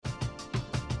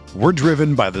We're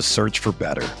driven by the search for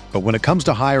better. But when it comes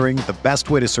to hiring, the best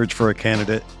way to search for a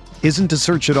candidate isn't to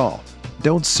search at all.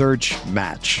 Don't search,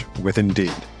 match with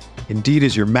Indeed. Indeed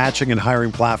is your matching and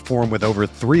hiring platform with over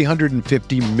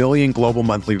 350 million global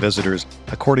monthly visitors,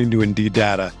 according to Indeed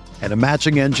data, and a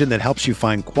matching engine that helps you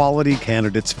find quality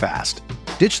candidates fast.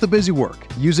 Ditch the busy work.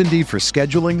 Use Indeed for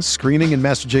scheduling, screening, and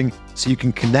messaging so you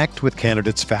can connect with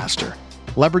candidates faster.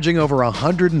 Leveraging over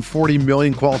 140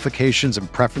 million qualifications and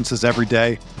preferences every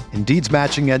day, Indeed's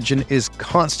matching engine is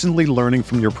constantly learning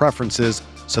from your preferences,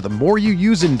 so the more you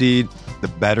use Indeed, the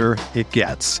better it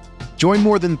gets. Join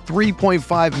more than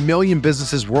 3.5 million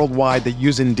businesses worldwide that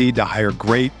use Indeed to hire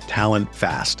great talent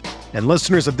fast. And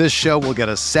listeners of this show will get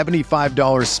a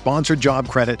 $75 sponsored job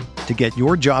credit to get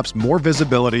your jobs more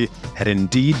visibility at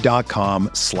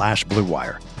Indeed.com/Blue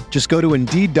Wire. Just go to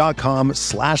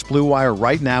Indeed.com/Blue Wire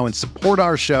right now and support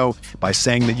our show by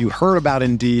saying that you heard about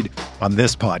Indeed on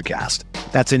this podcast.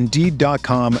 That's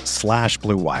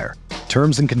Indeed.com/Blue Wire.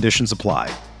 Terms and conditions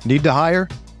apply. Need to hire?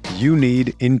 You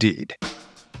need Indeed.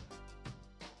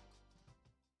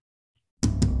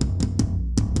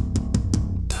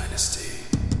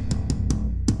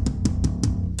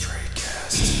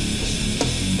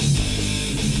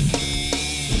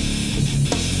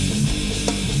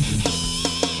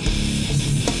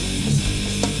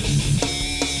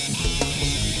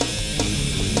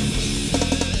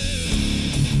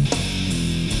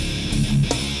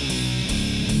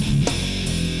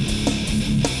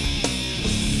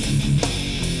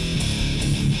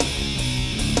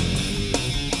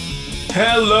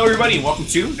 Hello, everybody, and welcome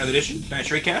to another edition of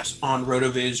Dynasty Tradecast on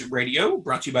RotoViz Radio,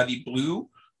 brought to you by the Blue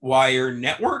Wire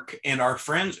Network and our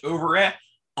friends over at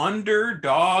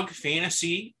Underdog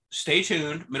Fantasy. Stay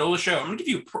tuned, middle of the show. I'm going to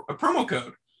give you a promo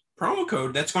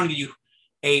code that's going to give you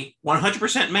a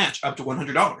 100% match up to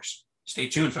 $100. Stay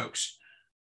tuned, folks.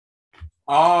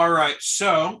 All right,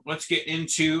 so let's get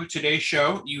into today's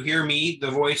show. You hear me,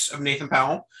 the voice of Nathan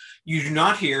Powell. You do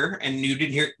not hear, and you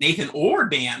didn't hear Nathan or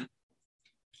Dan.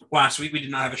 Last week we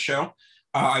did not have a show.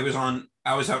 I was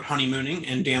out honeymooning,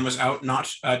 and Dan was out not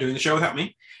doing the show without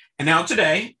me. And now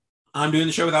today I'm doing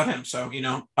the show without him. So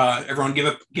everyone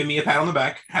give me a pat on the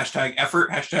back. Hashtag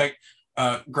effort. Hashtag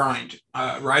grind.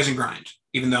 Rise and grind.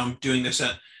 Even though I'm doing this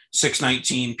at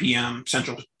 6:19 p.m.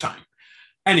 Central Time.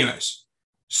 Anyways,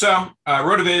 so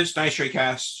RotoViz Dynasty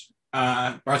Tradecast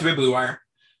brought to you by Blue Wire.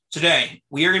 Today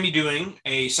we are going to be doing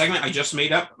a segment I just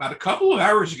made up about a couple of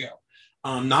hours ago.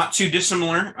 Not too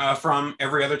dissimilar from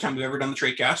every other time we've ever done the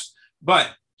Tradecast,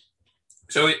 but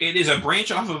so it is a branch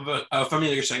off of a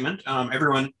familiar segment.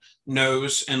 Everyone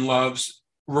knows and loves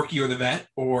Rookie or the Vet,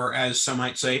 or as some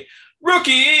might say,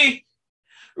 Rookie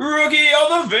or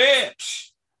the Vet.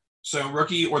 So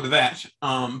Rookie or the Vet.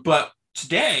 But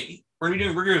today we're going to be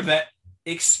doing Rookie or the Vet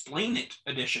Explain It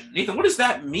edition. Nathan, what does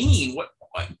that mean? What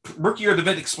Rookie or the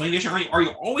Vet Explain It edition? Are you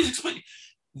always explaining?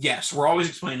 Yes, we're always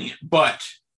explaining it, but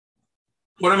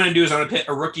what I'm going to do is I'm going to pit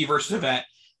a rookie versus a vet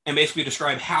and basically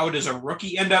describe how does a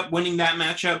rookie end up winning that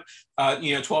matchup,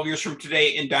 12 years from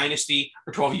today in Dynasty,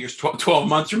 or 12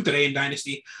 months from today in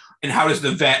Dynasty, and how does the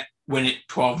vet win it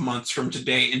 12 months from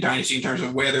today in Dynasty in terms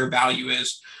of where their value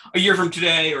is a year from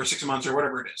today or 6 months or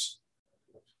whatever it is.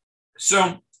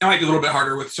 So it might be a little bit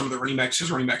harder with some of the running backs because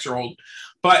running backs are old.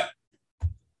 But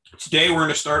today we're going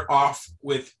to start off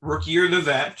with rookie or the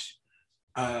vet,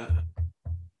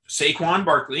 Saquon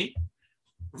Barkley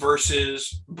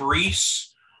versus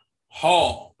Breece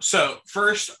Hall. So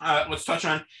first, let's touch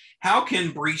on how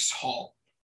can Breece Hall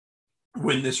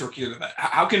win this rookie of the vet?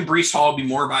 How can Breece Hall be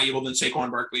more valuable than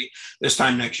Saquon Barkley this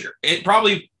time next year? It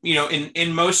probably,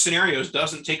 in most scenarios,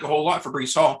 doesn't take a whole lot for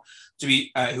Breece Hall to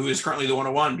be, who is currently the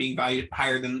 101, being valued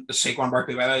higher than the Saquon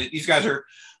Barkley. These guys are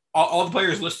all the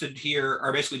players listed here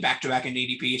are basically back-to-back in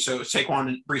ADP. So Saquon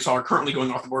and Breece Hall are currently going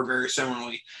off the board very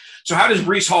similarly. So how does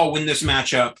Breece Hall win this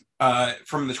matchup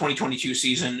from the 2022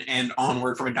 season and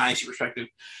onward from a dynasty perspective?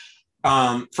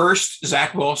 First,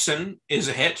 Zach Wilson is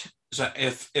a hit. So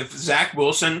if Zach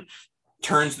Wilson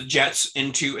turns the Jets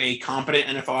into a competent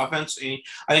NFL offense, I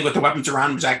think with the weapons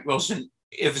around Zach Wilson,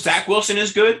 if Zach Wilson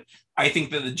is good, I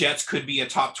think that the Jets could be a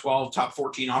top 12, top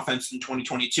 14 offense in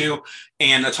 2022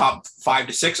 and a top 5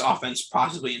 to 6 offense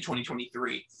possibly in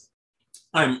 2023.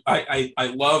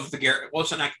 I love the Garrett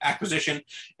Wilson acquisition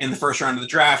in the first round of the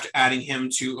draft, adding him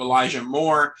to Elijah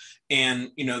Moore and,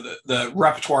 the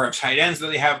repertoire of tight ends that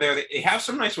they have there. They have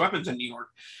some nice weapons in New York.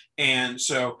 And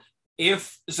so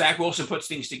if Zach Wilson puts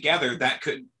things together, that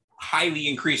could highly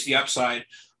increase the upside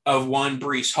of one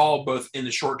Breece Hall, both in the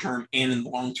short term and in the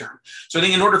long term. So I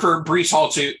think in order for Breece Hall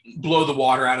to blow the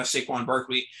water out of Saquon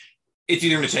Barkley, it's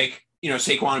either going to take,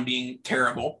 Saquon being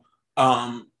terrible,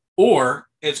 or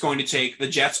it's going to take the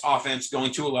Jets offense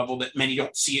going to a level that many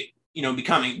don't see it,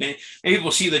 becoming. Many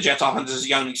people see the Jets offense as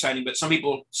young and exciting, but some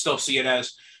people still see it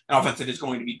as an offense that is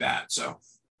going to be bad. So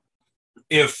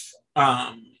if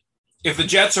the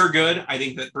Jets are good, I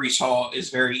think that Breece Hall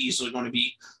is very easily going to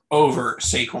be over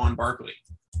Saquon Barkley.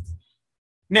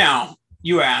 Now,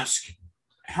 you ask,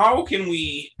 how can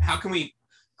we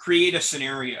create a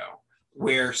scenario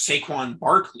where Saquon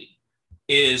Barkley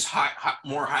is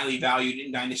more highly valued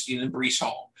in Dynasty than Breece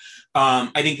Hall?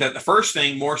 I think that the first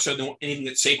thing, more so than anything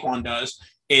that Saquon does,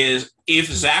 is if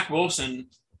Zach Wilson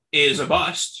is a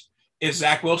bust, if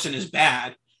Zach Wilson is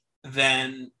bad,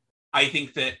 then I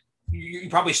think that you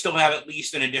probably still have at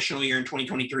least an additional year in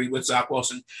 2023 with Zach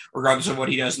Wilson, regardless of what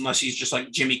he does, unless he's just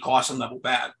like Jimmy Clausen level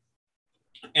bad.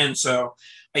 And so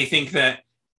I think that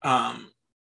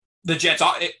the Jets,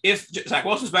 if Zach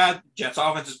Wilson's bad, Jets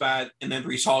offense is bad, and then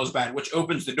Breece Hall is bad, which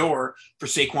opens the door for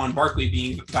Saquon Barkley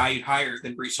being valued higher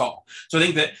than Breece Hall. So I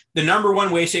think that the number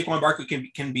one way Saquon Barkley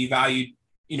can be valued,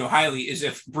 highly is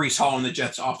if Breece Hall and the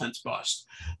Jets offense bust.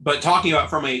 But talking about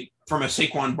from a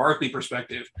Saquon Barkley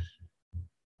perspective,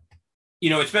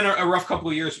 it's been a rough couple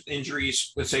of years with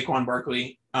injuries with Saquon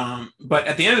Barkley. But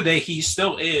at the end of the day, he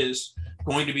still is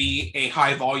going to be a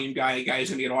high volume guy, a guy who's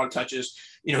going to get a lot of touches.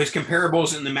 His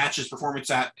comparables in the matches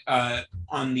performance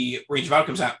on the Range of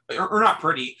Outcomes app are not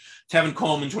pretty. Tevin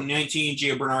Coleman 2019,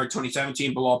 Gio Bernard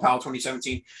 2017, Bilal Powell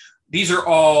 2017. These are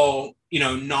all,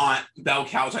 not bell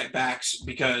cow type backs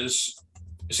because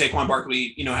Saquon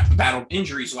Barkley, battled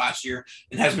injuries last year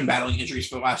and has been battling injuries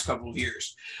for the last couple of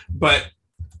years. But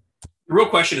the real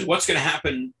question is what's going to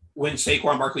happen when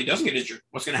Saquon Barkley doesn't get injured?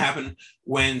 What's going to happen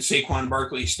when Saquon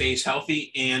Barkley stays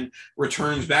healthy and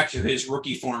returns back to his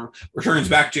rookie form, returns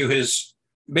back to his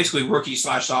basically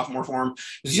rookie/sophomore form,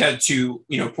 because he's had two,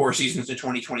 poor seasons in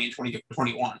 2020 and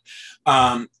 2021.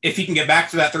 If he can get back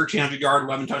to that 1,300 yard,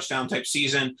 11 touchdown type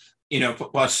season,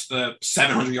 plus the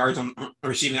 700 yards on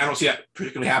receiving, I don't see that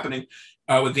particularly happening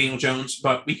with Daniel Jones,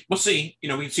 but we'll see. We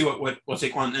can see what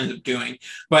Saquon ends up doing.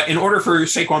 But in order for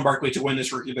Saquon Barkley to win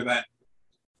this rookie of the vet,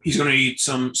 he's going to need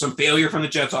some failure from the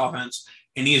Jets offense,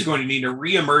 and he is going to need a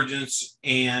reemergence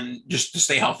and just to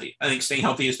stay healthy. I think staying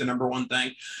healthy is the number one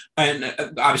thing. And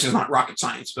obviously it's not rocket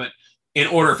science, but in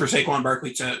order for Saquon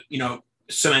Barkley to,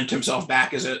 cement himself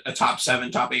back as a top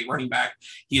 7, top 8 running back,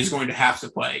 he is going to have to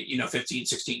play, 15,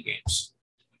 16 games.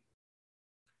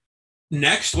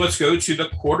 Next, let's go to the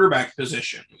quarterback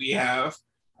position. We have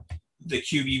the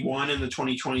QB1 in the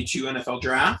 2022 NFL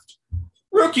Draft.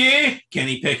 Rookie,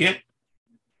 Kenny Pickett.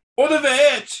 Or the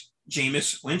vet,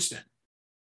 Jameis Winston.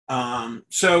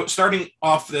 So starting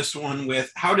off this one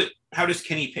with how does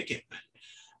Kenny Pickett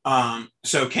win?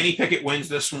 So Kenny Pickett wins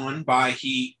this one by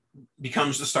he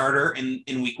becomes the starter in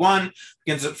week 1,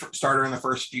 begins the starter in the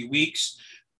first few weeks.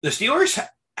 The Steelers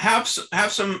have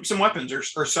some weapons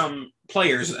or some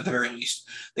players at the very least.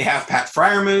 They have Pat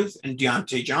Freiermuth and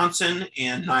Deontay Johnson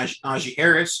and Najee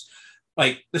Harris.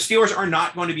 Like, the Steelers are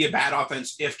not going to be a bad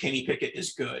offense if Kenny Pickett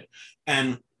is good.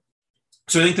 And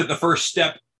so I think that the first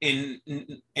step in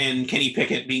Kenny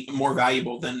Pickett being more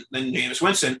valuable than Jameis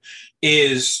Winston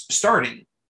is starting.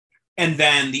 And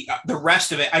then the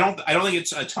rest of it, I don't think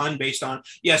it's a ton based on,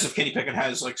 yes, if Kenny Pickett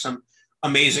has like some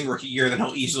amazing rookie year, then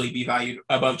he'll easily be valued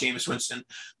above Jameis Winston.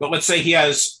 But let's say he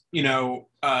has, middle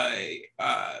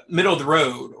of the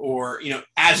road or,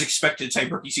 as expected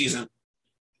type rookie season,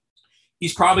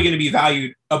 he's probably going to be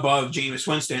valued above Jameis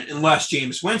Winston unless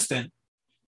Jameis Winston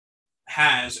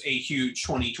has a huge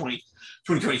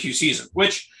 2022 season,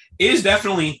 which is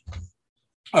definitely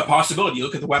a possibility. You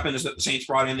look at the weapons that the Saints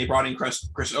brought in. They brought in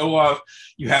Chris Olave.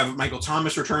 You have Michael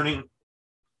Thomas returning,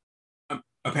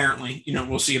 apparently.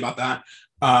 We'll see about that.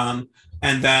 And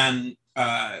then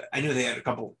I know they had a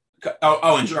couple.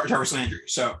 And Jarvis Landry.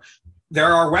 So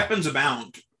there are weapons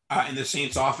abound in the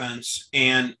Saints offense,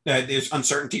 and there's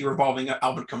uncertainty revolving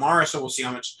Alvin Kamara. So we'll see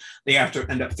how much they have to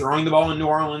end up throwing the ball in New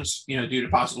Orleans, due to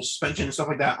possible suspension and stuff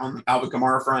like that on the Alvin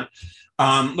Kamara front.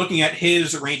 Looking at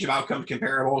his range of outcome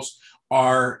comparables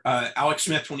are Alex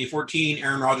Smith 2014,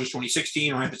 Aaron Rodgers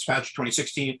 2016, Ryan Fitzpatrick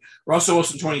 2016, Russell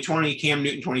Wilson 2020, Cam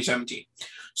Newton 2017.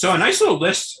 So a nice little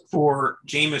list for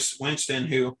Jameis Winston,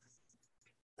 who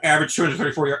averaged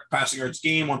 234 passing yards a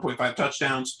game, 1.5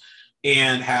 touchdowns,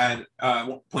 and had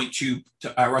 1.2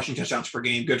 rushing touchdowns per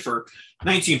game, good for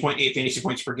 19.8 fantasy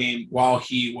points per game while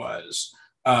he was,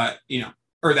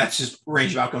 or that's his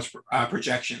range of outcomes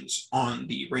projections on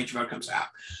the range of outcomes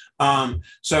app.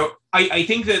 So I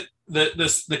think that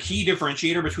the key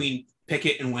differentiator between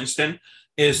Pickett and Winston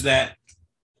is that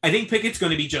I think Pickett's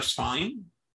going to be just fine.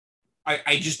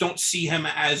 I just don't see him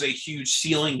as a huge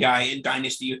ceiling guy in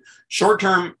Dynasty short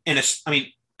term. And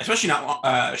especially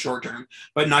not short term,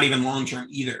 but not even long term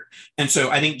either. And so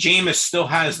I think Jameis still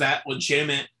has that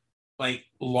legitimate, like,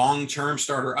 long term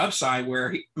starter upside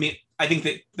where I think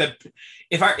that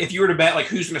if you were to bet like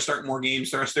who's going to start more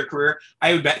games the rest of their career,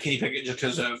 I would bet Kenny Pickett just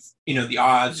because of the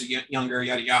odds, younger,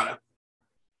 yada yada.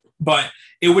 But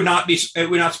it would not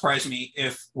surprise me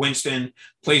if Winston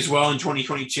plays well in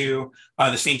 2022.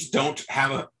 The Saints don't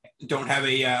have a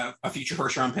future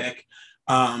first round pick,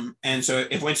 and so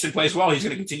if Winston plays well, he's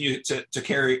going to continue to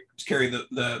carry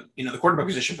the quarterback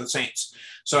position for the Saints.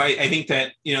 So I think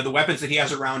that the weapons that he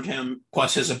has around him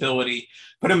plus his ability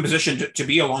put him in position to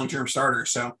be a long term starter.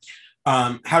 So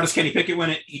how does Kenny Pickett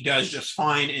win it? He does just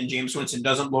fine, and Jameis Winston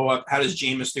doesn't blow up. How does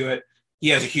Jameis do it? He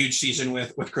has a huge season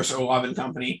with Chris Olave and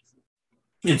company,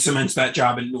 and cements that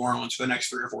job in New Orleans for the next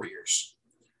 3 or 4 years.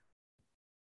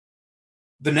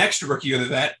 The next rookie of the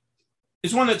vet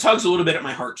is one that tugs a little bit at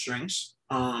my heartstrings.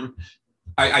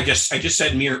 I just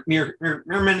said mere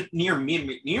minutes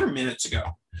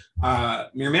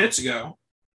ago.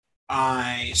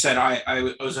 I said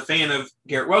I was a fan of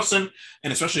Garrett Wilson,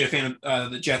 and especially a fan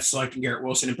of the Jets selecting Garrett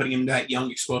Wilson and putting him in that young,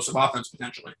 explosive offense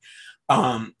potentially.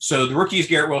 So the rookie is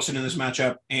Garrett Wilson in this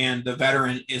matchup, and the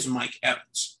veteran is Mike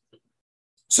Evans.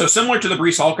 So similar to the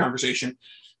Breece Hall conversation,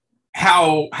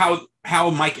 how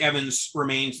Mike Evans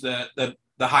remains the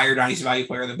higher dynasty value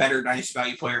player, the better dynasty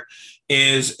value player,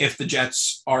 is if the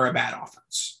Jets are a bad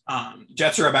offense.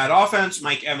 Jets are a bad offense.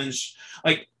 Mike Evans,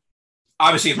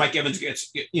 obviously, if Mike Evans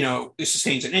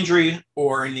sustains an injury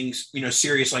or anything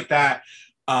serious like that,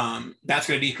 that's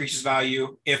going to decrease his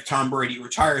value. If Tom Brady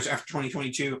retires after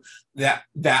 2022,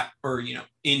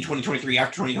 in 2023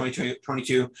 after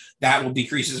 2022, that will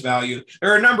decrease his value.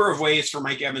 There are a number of ways for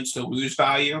Mike Evans to lose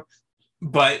value,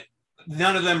 but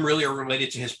none of them really are related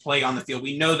to his play on the field.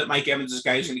 We know that Mike Evans is a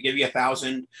guy who's going to give you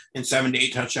 1,007 to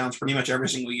 8 touchdowns pretty much every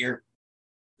single year,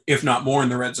 if not more in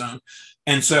the red zone.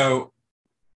 And so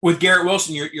with Garrett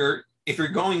Wilson, if you're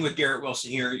going with Garrett Wilson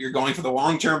here, you're going for the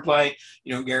long-term play.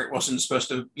 Garrett Wilson's supposed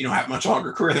to, have much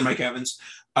longer career than Mike Evans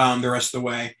the rest of the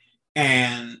way.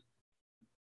 And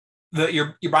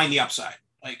you're buying the upside.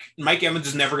 Like, Mike Evans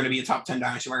is never going to be a top 10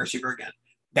 dynasty wide receiver again.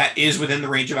 That is within the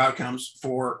range of outcomes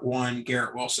for one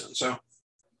Garrett Wilson. So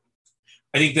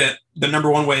I think that the number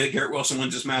one way that Garrett Wilson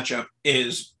wins this matchup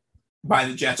is by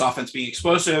the Jets offense being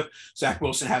explosive, Zach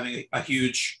Wilson having a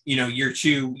huge, year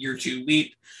two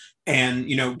leap, and,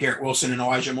 Garrett Wilson and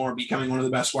Elijah Moore becoming one of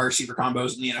the best wide receiver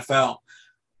combos in the NFL.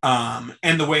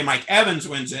 And the way Mike Evans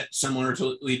wins it, similar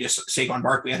to Saquon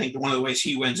Barkley, I think one of the ways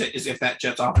he wins it is if that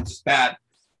Jets offense is bad,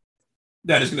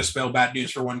 that is going to spell bad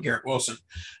news for one Garrett Wilson,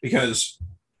 because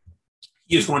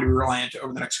he is going to be reliant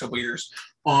over the next couple of years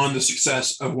on the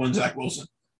success of one Zach Wilson.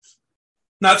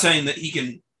 Not saying that he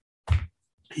can't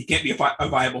be a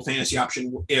viable fantasy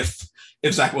option if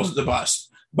Zach Wilson's a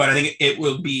bust, but I think it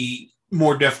will be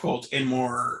more difficult and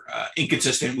more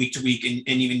inconsistent week to week and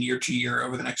even year to year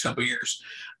over the next couple of years.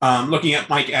 Looking at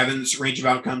Mike Evans' range of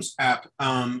outcomes app,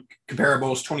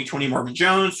 comparables: 2020 Marvin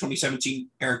Jones, 2017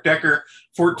 Eric Decker,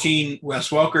 14 Wes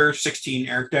Welker, 16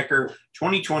 Eric Decker,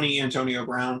 2020 Antonio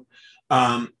Brown.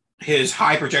 His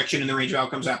high projection in the range of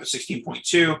outcomes app is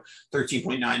 16.2,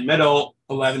 13.9 middle,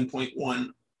 11.1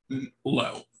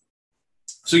 low.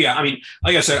 So yeah,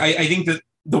 like I said, I think that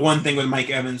the one thing with Mike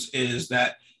Evans is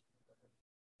that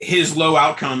his low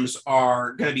outcomes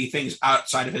are going to be things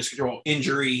outside of his control,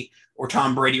 injury or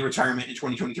Tom Brady retirement in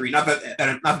 2023. Not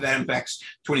that impacts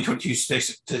 2022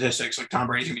 statistics, like Tom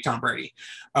Brady's going to be Tom Brady,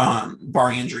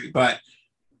 barring injury. But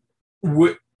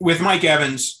with Mike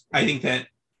Evans, I think that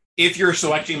if you're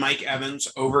selecting Mike Evans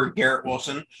over Garrett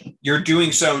Wilson, you're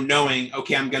doing so knowing,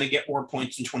 okay, I'm going to get more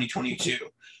points in 2022,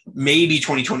 maybe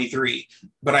 2023.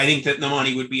 But I think that the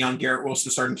money would be on Garrett Wilson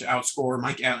starting to outscore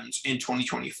Mike Evans in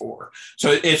 2024.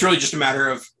 So it's really just a matter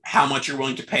of how much you're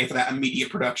willing to pay for that immediate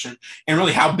production, and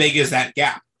really how big is that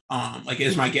gap?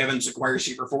 Is Mike Evans like wide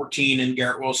receiver 14 and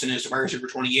Garrett Wilson is wide receiver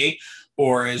 28,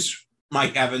 or is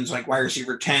Mike Evans like wide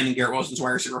receiver 10 and Garrett Wilson's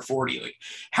wide receiver 40? Like,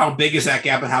 how big is that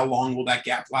gap and how long will that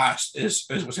gap last is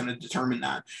what's going to determine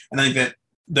that. And I think that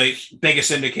the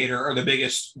biggest indicator or the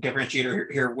biggest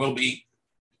differentiator here will be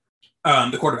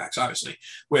the quarterbacks, obviously,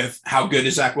 with how good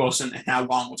is Zach Wilson and how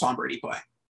long will Tom Brady play.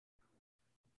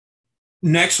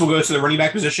 Next, we'll go to the running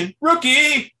back position.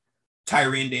 Rookie,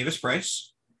 Tyrion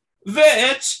Davis-Price.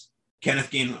 Vet,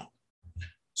 Kenneth Gainwell.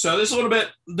 So this is a little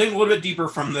bit deeper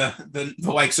from the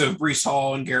likes of Breece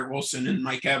Hall and Garrett Wilson and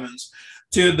Mike Evans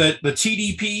to the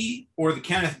TDP or the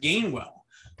Kenneth Gainwell.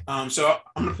 So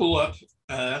I'm going to pull up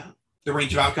the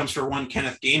range of outcomes for one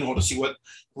Kenneth Gainwell to see what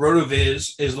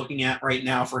RotoViz is looking at right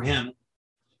now for him.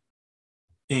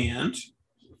 And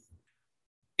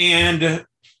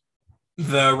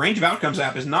the range of outcomes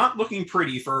app is not looking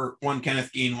pretty for one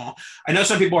Kenneth Gainwell. I know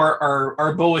some people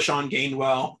are bullish on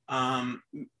Gainwell,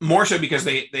 more so because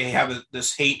they have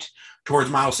this hate towards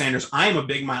Miles Sanders. I am a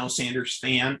big Miles Sanders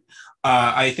fan.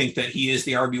 I think that he is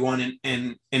the RB1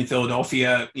 in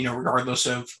Philadelphia, regardless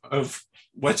of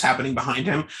what's happening behind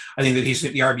him. I think that he's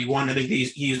the RB1. I think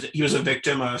he was a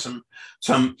victim of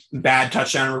some bad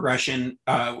touchdown regression.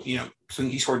 So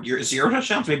he scored 0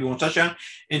 touchdowns, maybe 1 touchdown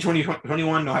in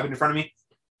 2021. Don't have it in front of me.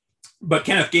 But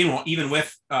Kenneth Gainwell, even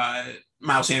with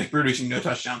Miles Sanders producing no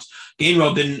touchdowns,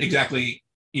 Gainwell didn't exactly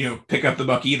pick up the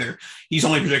buck either. He's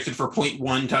only projected for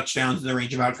 0.1 touchdowns in the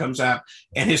range of outcomes app.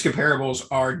 And his comparables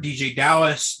are DJ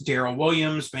Dallas, Darrell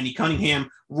Williams, Benny Cunningham,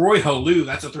 Roy Halou.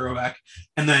 That's a throwback.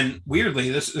 And then weirdly,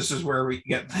 this is where we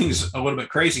get things a little bit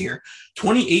crazy here.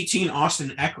 2018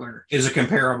 Austin Eckler is a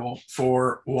comparable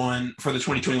for the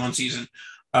 2021 season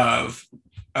of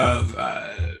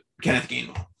Kenneth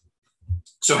Gainwell.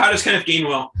 So how does Kenneth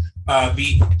Gainwell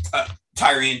beat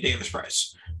Tyrion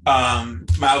Davis-Price?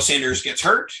 Miles Sanders gets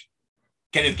hurt.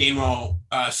 Kenneth Gainwell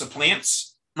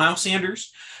supplants Miles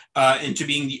Sanders into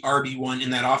being the RB1 in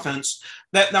that offense.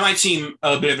 That might seem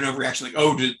a bit of an overreaction,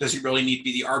 like, does he really need to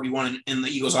be the RB1 in the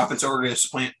Eagles offense in order to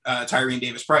supplant Tyrion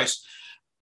Davis-Price?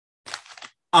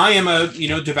 I am a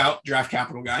devout draft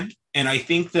capital guy, and I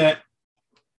think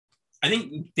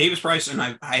Davis-Price, and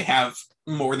I have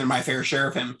more than my fair share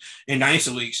of him in dynasty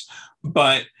leagues,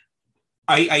 but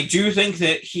I do think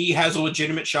that he has a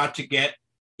legitimate shot to get,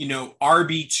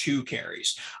 RB2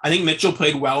 carries. I think Mitchell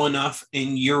played well enough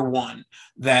in year one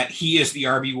that he is the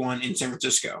RB1 in San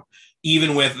Francisco,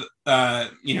 even with,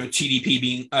 TDP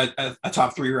being a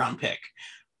top 3 round pick.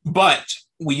 But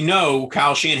we know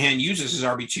Kyle Shanahan uses his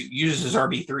RB2, uses his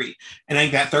RB3. And I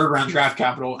think that 3rd round draft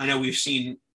capital, I know we've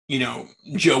seen,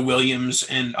 Joe Williams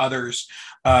and others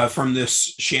from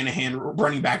this Shanahan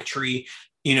running back tree,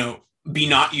 be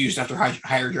not used after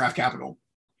higher draft capital.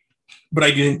 But I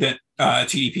do think that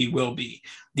TDP will be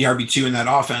the RB2 in that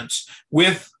offense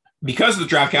because of the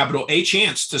draft capital, a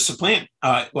chance to supplant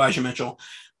Elijah Mitchell.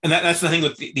 And that's the thing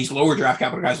with these lower draft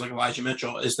capital guys like Elijah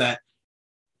Mitchell, is that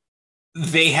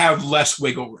they have less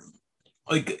wiggle room.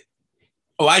 Like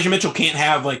Elijah Mitchell can't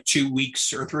have 2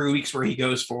 weeks or 3 weeks where he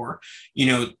goes for,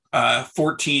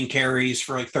 14 carries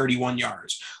for 31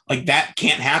 yards. That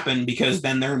can't happen, because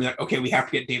then they're like, okay, we have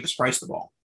to get Davis-Price the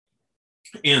ball.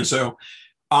 And so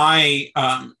I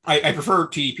prefer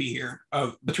TDP here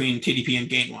between TDP and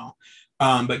Gainwell.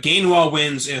 But Gainwell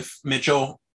wins if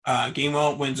Mitchell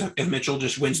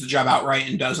just wins the job outright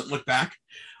and doesn't look back,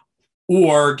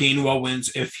 or Gainwell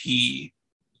wins if he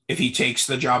takes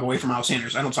the job away from Miles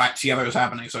Sanders. I don't see others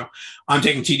happening, so I'm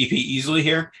taking TDP easily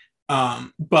here.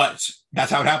 But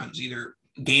that's how it happens. Either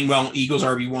Gainwell Eagles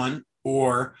RB1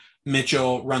 or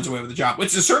Mitchell runs away with the job,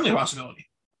 which is certainly a possibility.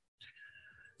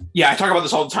 Yeah, I talk about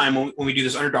this all the time when we do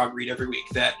this underdog read every week,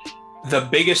 that one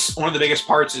of the biggest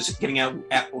parts is getting out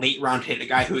at late round hit, a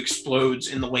guy who explodes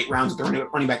in the late rounds at the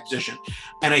running back position.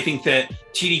 And I think that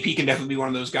TDP can definitely be one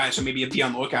of those guys. So maybe be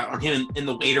on the lookout on him in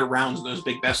the later rounds of those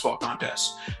big best ball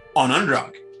contests on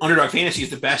Underdog. Underdog Fantasy is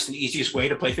the best and easiest way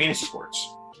to play fantasy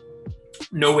sports.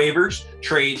 No waivers,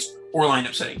 trades, or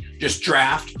lineup setting. Just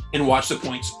draft and watch the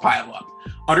points pile up.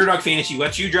 Underdog Fantasy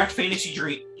lets you draft fantasy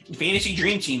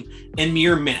dream team in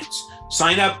mere minutes.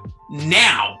 Sign up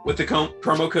now with the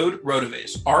promo code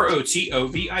ROTOVIZ,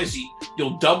 ROTOVIZ.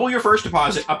 You'll double your first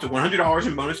deposit up to $100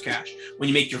 in bonus cash when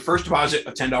you make your first deposit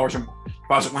of $10 or more.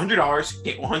 Deposit $100,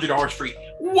 get $100 free.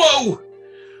 Whoa!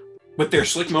 With their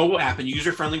slick mobile app and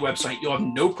user-friendly website, you'll have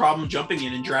no problem jumping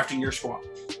in and drafting your squad.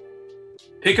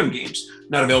 Pick'em games,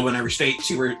 not available in every state.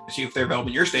 See if they're available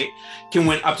in your state. Can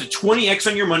win up to 20x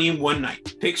on your money in one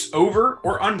night. Picks over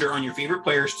or under on your favorite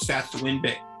players' stats to win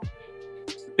big.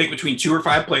 Pick between 2 and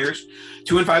 5 players.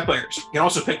 You can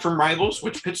also pick from rivals,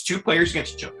 which pits 2 players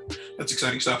against each other. That's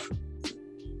exciting stuff.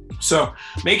 So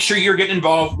make sure you're getting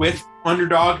involved with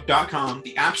Underdog.com,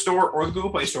 the App Store or the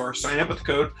Google Play Store. Sign up with the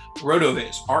code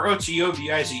ROTOVIZ,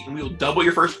 ROTOVIZ, and we will double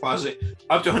your first deposit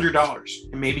up to $100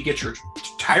 and maybe get your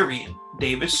Tyrion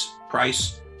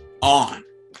Davis-Price on.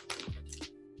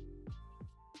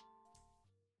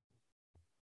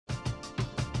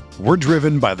 We're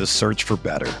driven by the search for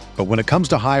better. But when it comes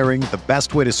to hiring, the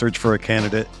best way to search for a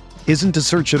candidate isn't to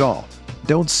search at all.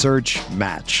 Don't search,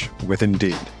 match with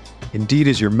Indeed. Indeed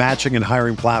is your matching and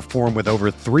hiring platform with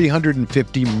over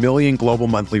 350 million global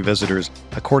monthly visitors,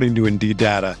 according to Indeed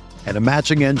data, and a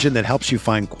matching engine that helps you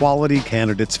find quality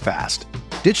candidates fast.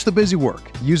 Ditch the busy work.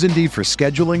 Use Indeed for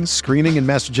scheduling, screening, and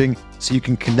messaging so you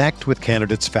can connect with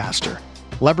candidates faster.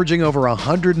 Leveraging over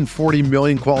 140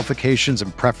 million qualifications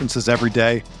and preferences every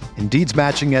day, Indeed's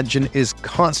matching engine is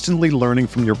constantly learning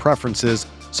from your preferences,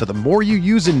 so the more you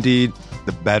use Indeed,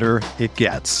 the better it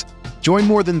gets. Join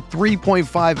more than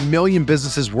 3.5 million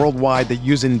businesses worldwide that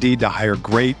use Indeed to hire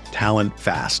great talent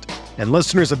fast. And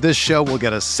listeners of this show will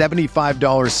get a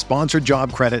 $75 sponsored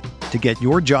job credit to get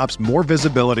your jobs more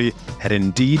visibility at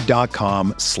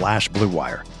Indeed.com/Blue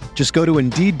Wire. Just go to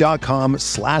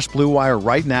Indeed.com/Blue Wire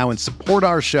right now and support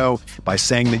our show by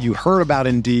saying that you heard about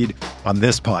Indeed on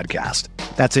this podcast.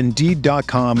 That's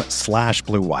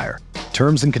Indeed.com/Blue Wire.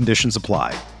 Terms and conditions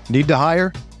apply. Need to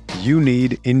hire? You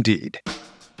need Indeed.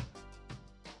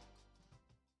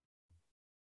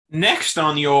 Next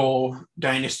on the old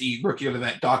Dynasty Rookie of the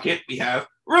Vet docket, we have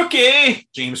Rookie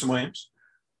Jameson Williams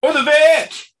or the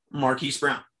Vet Marquise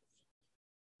Brown.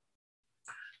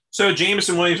 So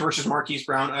Jameson Williams versus Marquise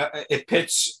Brown, it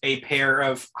pits a pair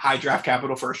of high draft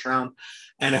capital first-round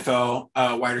NFL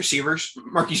wide receivers.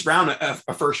 Marquise Brown,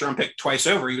 a first-round pick twice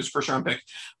over. He was a first-round pick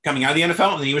coming out of the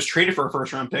NFL, and then he was traded for a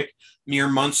first-round pick mere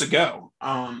months ago.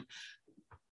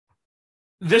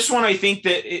 This one, I think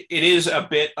that it is a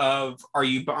bit of, are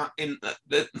you buying,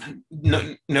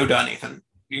 no duh, Nathan.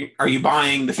 Are you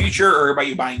buying the future or are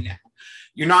you buying now?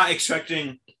 You're not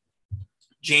expecting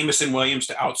Jameson Williams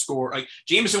to outscore. Like,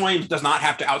 Jameson Williams does not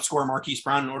have to outscore Marquise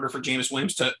Brown in order for Jameson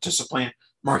Williams to supplant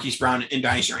Marquise Brown in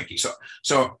Dynasty rankings.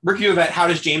 So Rookie of the Vet, how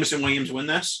does Jameson Williams win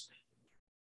this?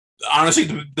 Honestly,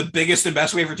 the biggest and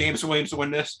best way for Jameson Williams to win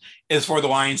this is for the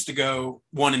Lions to go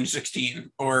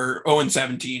 1-16 or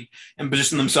 0-17 and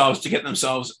position themselves to get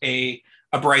themselves a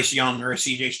Bryce Young or a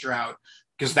CJ Stroud,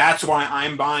 because that's why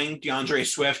I'm buying DeAndre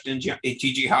Swift and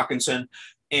TJ Hawkinson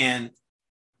and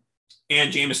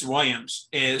Jameson Williams,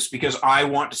 is because I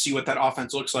want to see what that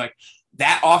offense looks like.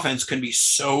 That offense can be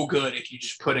so good if you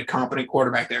just put a competent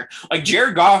quarterback there. Like,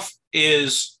 Jared Goff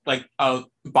is like a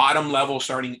bottom level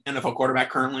starting NFL quarterback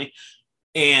currently,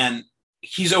 and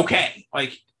he's okay.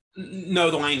 Like, no,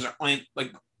 the Lions aren't playing,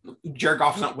 like, Jared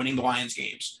Goff is not winning the Lions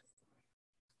games.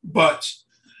 But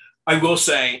I will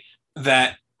say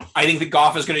that I think that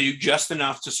Goff is going to do just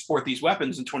enough to support these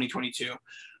weapons in 2022.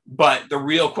 But the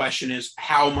real question is,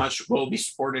 how much will be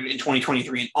supported in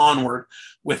 2023 and onward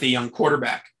with a young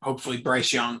quarterback, hopefully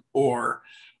Bryce Young or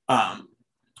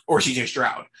CJ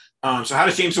Stroud. So how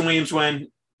does Jameson Williams win?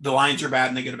 The Lions are bad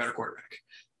and they get a better quarterback.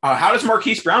 How does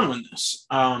Marquise Brown win this?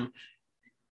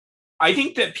 I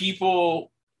think that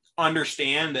people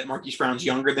understand that Marquise Brown's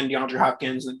younger than DeAndre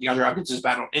Hopkins, and DeAndre Hopkins has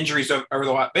battled injuries over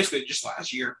the basically just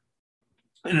last year,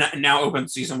 and now opened the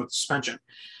season with suspension.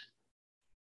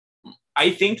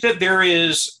 I think that there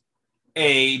is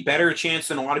a better chance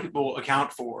than a lot of people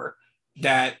account for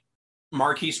that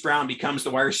Marquise Brown becomes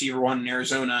the wide receiver one in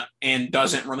Arizona and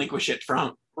doesn't relinquish it to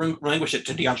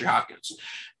DeAndre Hopkins.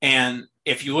 And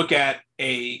if you look at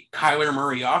a Kyler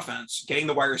Murray offense, getting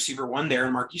the wide receiver one there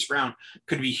and Marquise Brown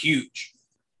could be huge.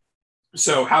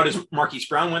 So how does Marquise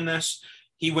Brown win this?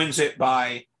 He wins it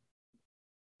by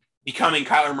becoming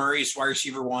Kyler Murray's wide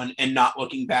receiver one and not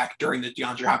looking back during the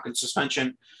DeAndre Hopkins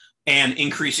suspension, and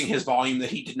increasing his volume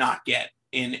that he did not get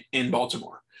in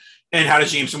Baltimore. And how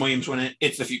does Jameson Williams win it?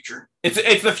 It's the future.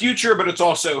 It's the future, but it's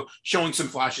also showing some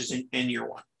flashes in year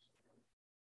one.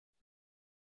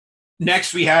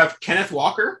 Next, we have Kenneth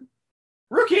Walker,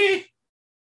 Rookie,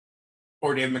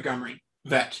 or David Montgomery,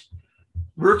 Vet.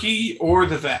 Rookie or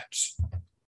the Vet.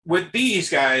 With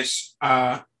these guys,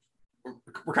 we're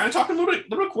kind of talking a little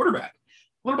bit quarterback.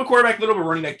 A little bit quarterback, a little bit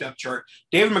running back depth chart.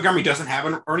 David Montgomery doesn't have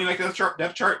a running back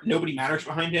depth chart. Nobody matters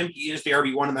behind him. He is the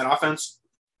RB1 in that offense.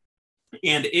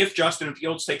 And if Justin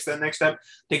Fields takes that next step,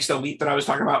 takes the leap that I was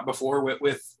talking about before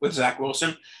with Zach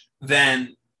Wilson,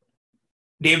 then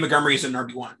David Montgomery is an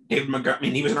RB1. David Montgomery,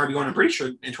 he was an RB1, I'm pretty sure,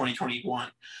 in 2021.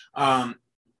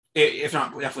 If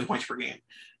not, definitely points per game.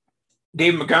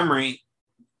 David Montgomery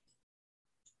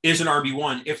is an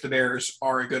RB1 if the Bears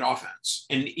are a good offense.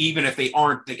 And even if they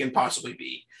aren't, they can possibly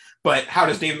be. But how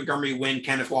does David Montgomery win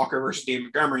Kenneth Walker versus David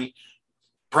Montgomery?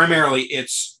 Primarily,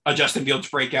 it's a Justin Fields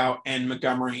breakout and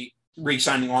Montgomery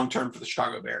re-signing long-term for the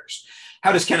Chicago Bears.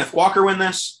 How does Kenneth Walker win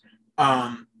this?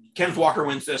 Kenneth Walker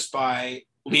wins this by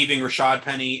leaving Rashad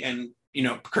Penny and,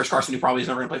 Chris Carson, who probably is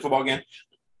never going to play football again,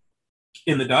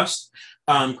 in the dust.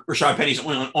 Rashad Penny's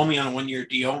only on a one-year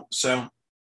deal, so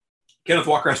Kenneth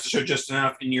Walker has to show just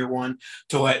enough in year one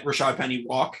to let Rashad Penny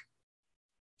walk.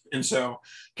 And so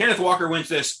Kenneth Walker wins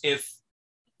this if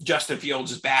Justin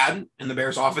Fields is bad and the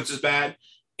Bears offense is bad,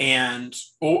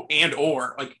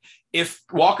 or like if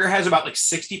Walker has about like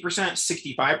 60%,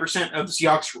 65% of the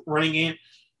Seahawks running game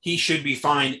he should be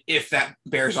fine if that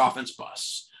Bears offense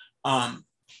busts.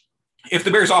 If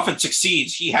the Bears offense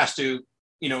succeeds, he has to,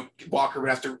 Walker would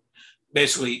have to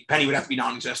basically, Penny would have to be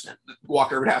non-existent.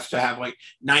 Walker would have to have like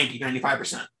 90,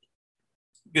 95%.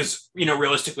 Because,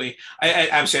 realistically, I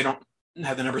obviously I don't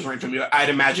have the numbers right in front of me. I'd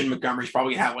imagine Montgomery's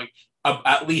probably have like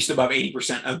at least above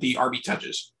 80% of the RB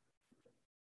touches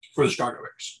for the Chicago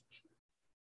Bears.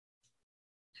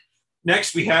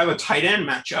 Next, we have a tight end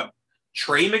matchup,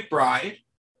 Trey McBride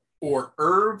or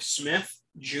Irv Smith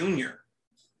Jr.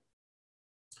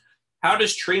 How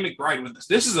does Trey McBride win this?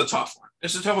 This is a tough one.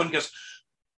 This is a tough one because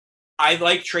I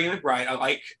like Trey McBride. I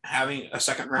like having a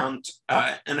second round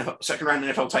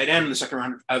NFL tight end in the second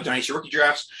round of Dynasty rookie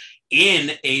drafts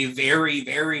in a very,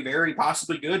 very, very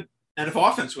possibly good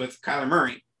NFL offense with Kyler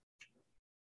Murray.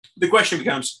 The question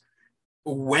becomes,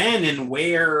 when and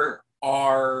where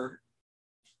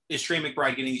is Trey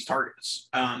McBride getting these targets?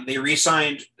 They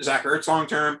re-signed Zach Ertz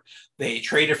long-term. They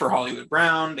traded for Hollywood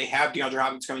Brown. They have DeAndre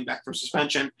Hopkins coming back from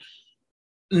suspension.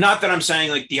 Not that I'm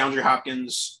saying like DeAndre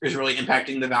Hopkins is really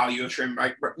impacting the value of Trey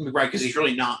McBride because he's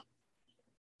really not.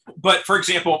 But for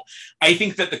example, I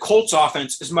think that the Colts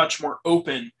offense is much more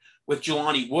open with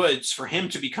Jelani Woods for him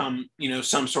to become,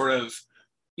 some sort of,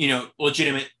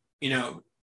 legitimate,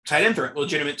 tight end threat,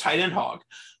 legitimate tight end hog.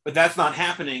 But that's not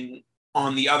happening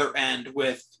on the other end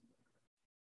with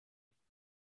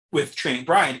Trey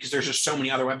McBride because there's just so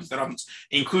many other weapons that offense,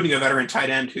 including a veteran tight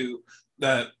end who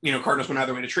the Cardinals went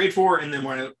another way to trade for and then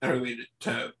went another way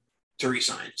to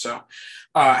re-sign. So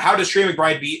how does Trey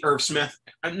McBride beat Irv Smith?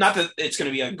 Not that it's going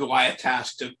to be a Goliath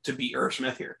task to beat Irv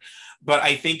Smith here, but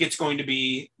I think it's going to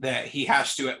be that he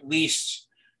has to at least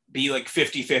be like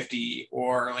 50-50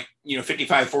 or like,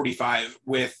 55-45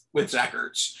 with Zach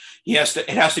Ertz. It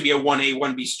has to be a 1A,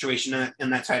 1B situation in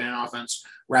that tight end offense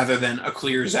rather than a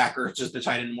clear Zach Ertz as the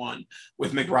tight end one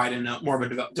with McBride in more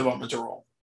of a developmental role.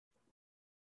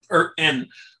 And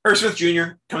Irv Smith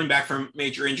Jr. coming back from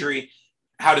major injury.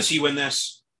 How does he win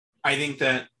this? I think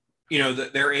that,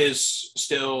 that there is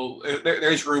still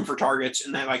there is room for targets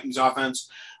in that Vikings offense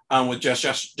with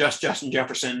just Justin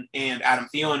Jefferson and Adam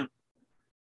Thielen.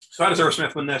 So how does Irv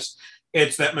Smith win this?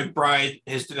 It's that McBride,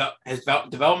 his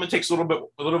development takes a little bit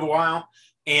of a while,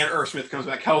 and Irv Smith comes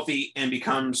back healthy and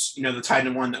becomes, the tight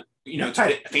end one that,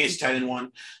 fantasy tight end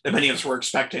one that many of us were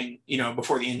expecting,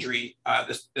 before the injury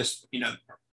this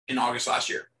in August last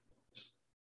year.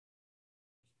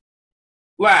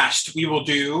 Last, we will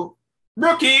do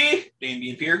rookie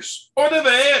Dameon Pierce or the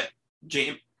vet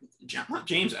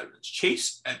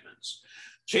Chase Edmonds.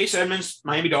 Chase Edmonds,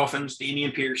 Miami Dolphins,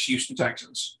 Dameon Pierce, Houston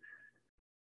Texans.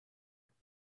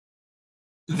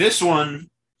 This one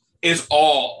is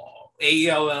all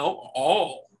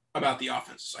about the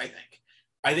offenses, I think.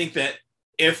 I think that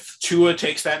if Tua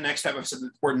takes that next step, I've said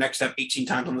the word next step 18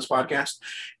 times on this podcast.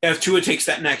 If Tua takes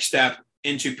that next step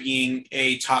into being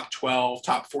a top 12,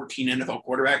 top 14 NFL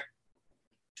quarterback,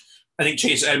 I think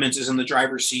Chase Edmonds is in the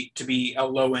driver's seat to be a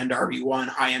low-end RB1,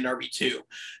 high-end RB2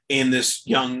 in this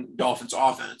young Dolphins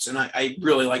offense. And I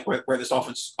really like where this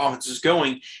offense is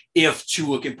going if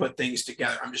Tua can put things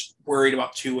together. I'm just worried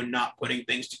about Tua not putting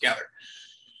things together.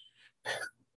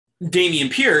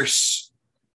 Dameon Pierce,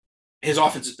 his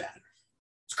offense is bad.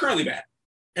 It's currently bad.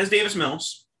 As Davis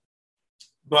Mills.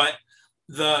 But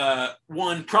the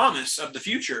one promise of the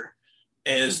future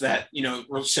is that,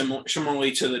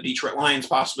 similarly to the Detroit Lions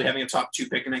possibly having a top 2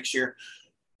 pick next year,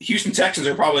 Houston Texans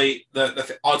are probably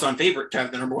the odds-on favorite to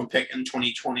have the number 1 pick in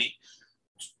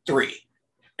 2023.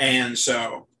 And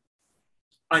so,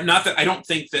 not that I don't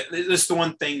think that this is the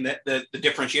one thing that the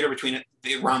differentiator between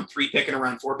the round 3 pick and a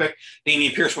round 4 pick.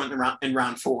 Dameon Pierce went in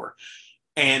round 4.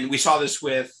 And we saw this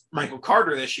with Michael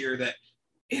Carter this year that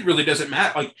it really doesn't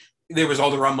matter. Like, there was all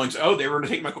the rumblings, they were going to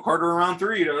take Michael Carter in round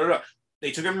 3,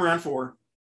 They took him around 4,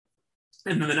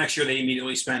 and then the next year they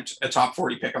immediately spent a top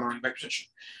 40 pick on the running back position.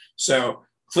 So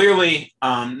clearly,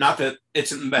 not that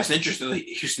it's in the best interest of the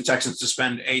Houston Texans to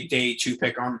spend a day 2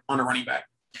 pick on a running back,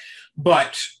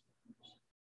 but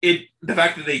the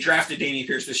fact that they drafted Dameon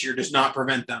Pierce this year does not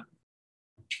prevent them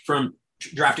from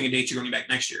drafting a day 2 running back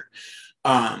next year.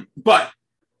 But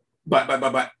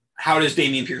how does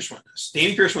Dameon Pierce win this?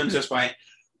 Dameon Pierce wins this by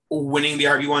winning the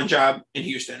RB1 job in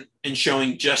Houston and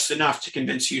showing just enough to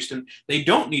convince Houston they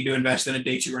don't need to invest in a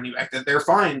day 2 running back, that they're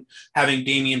fine having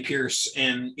Dameon Pierce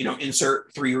and,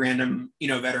 insert 3 random,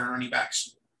 veteran running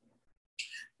backs.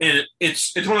 And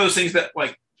it's one of those things that,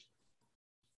 like,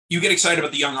 you get excited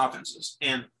about the young offenses,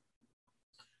 and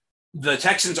the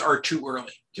Texans are too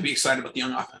early to be excited about the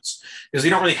young offense because they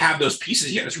don't really have those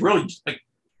pieces yet. It's really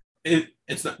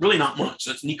it's really not much.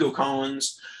 That's Nico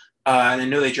Collins, And I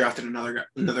know they drafted another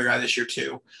guy this year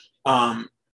too.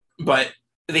 But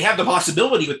they have the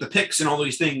possibility with the picks and all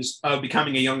these things of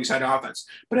becoming a young side offense,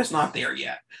 but it's not there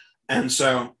yet. And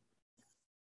so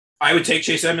I would take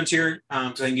Chase Edmonds here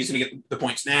because I think he's going to get the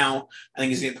points now. I think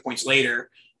he's going to get the points later.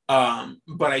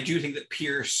 But I do think that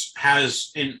Pierce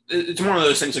has, and it's one of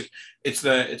those things like it's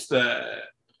the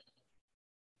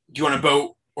do you want a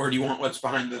boat or do you want what's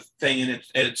behind the thing, and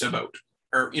it's a boat,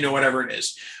 or whatever it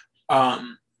is.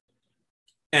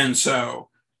 And so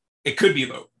it could be a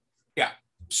boat. Yeah.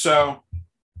 So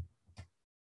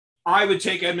I would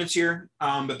take Edmonds here.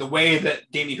 But the way that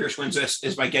Dameon Pierce wins this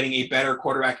is by getting a better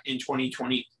quarterback in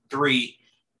 2023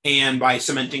 and by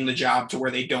cementing the job to where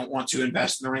they don't want to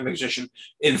invest in the running back position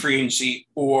in free agency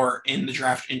or in the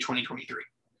draft in 2023.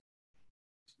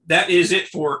 That is it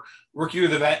for Rookie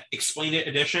of the Vet Explain It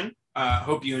edition.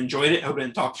 Hope you enjoyed it. Hope I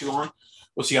didn't talk too long.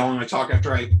 We'll see how long I talk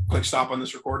after I click stop on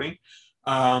this recording.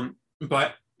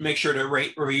 But make sure to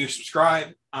rate, review,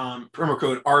 subscribe. Promo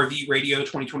code RVRadio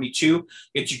 2022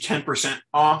 gets you 10%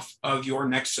 off of your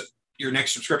next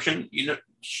subscription. Your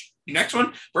next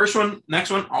one, first one,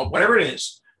 next one, whatever it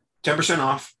is, 10%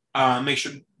 off. Make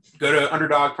sure to go to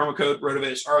Underdog, promo code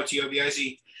ROTOVIZ,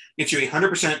 ROTOVIZ. Gets you a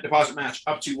 100% deposit match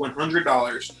up to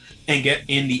 $100 and get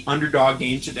in the Underdog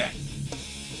game today.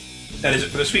 That is it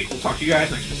for this week. We'll talk to you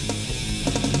guys next week.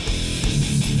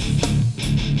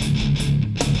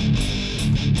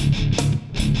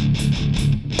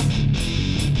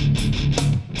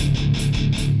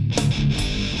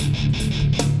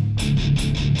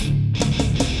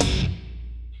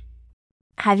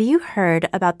 Have you heard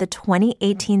about the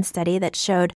 2018 study that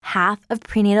showed half of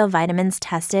prenatal vitamins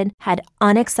tested had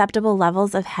unacceptable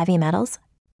levels of heavy metals?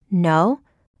 No?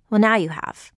 Well, now you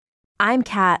have. I'm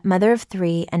Kat, mother of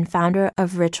 3 and founder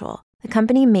of Ritual, the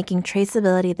company making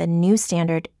traceability the new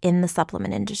standard in the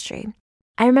supplement industry.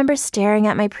 I remember staring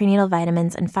at my prenatal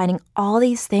vitamins and finding all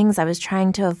these things I was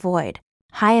trying to avoid: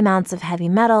 high amounts of heavy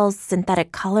metals,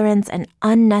 synthetic colorants, and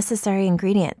unnecessary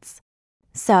ingredients.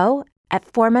 So, at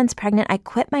 4 months pregnant, I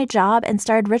quit my job and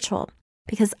started Ritual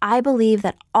because I believe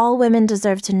that all women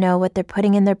deserve to know what they're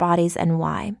putting in their bodies and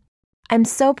why. I'm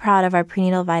so proud of our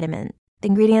prenatal vitamin. The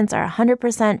ingredients are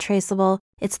 100% traceable,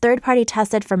 it's third-party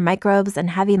tested for microbes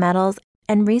and heavy metals,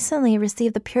 and recently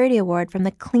received the Purity Award from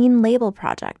the Clean Label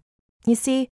Project. You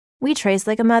see, we trace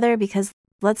like a mother because,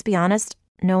 let's be honest,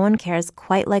 no one cares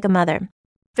quite like a mother.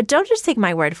 But don't just take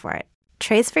my word for it.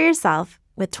 Trace for yourself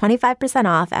with 25%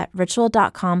 off at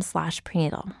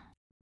ritual.com/prenatal.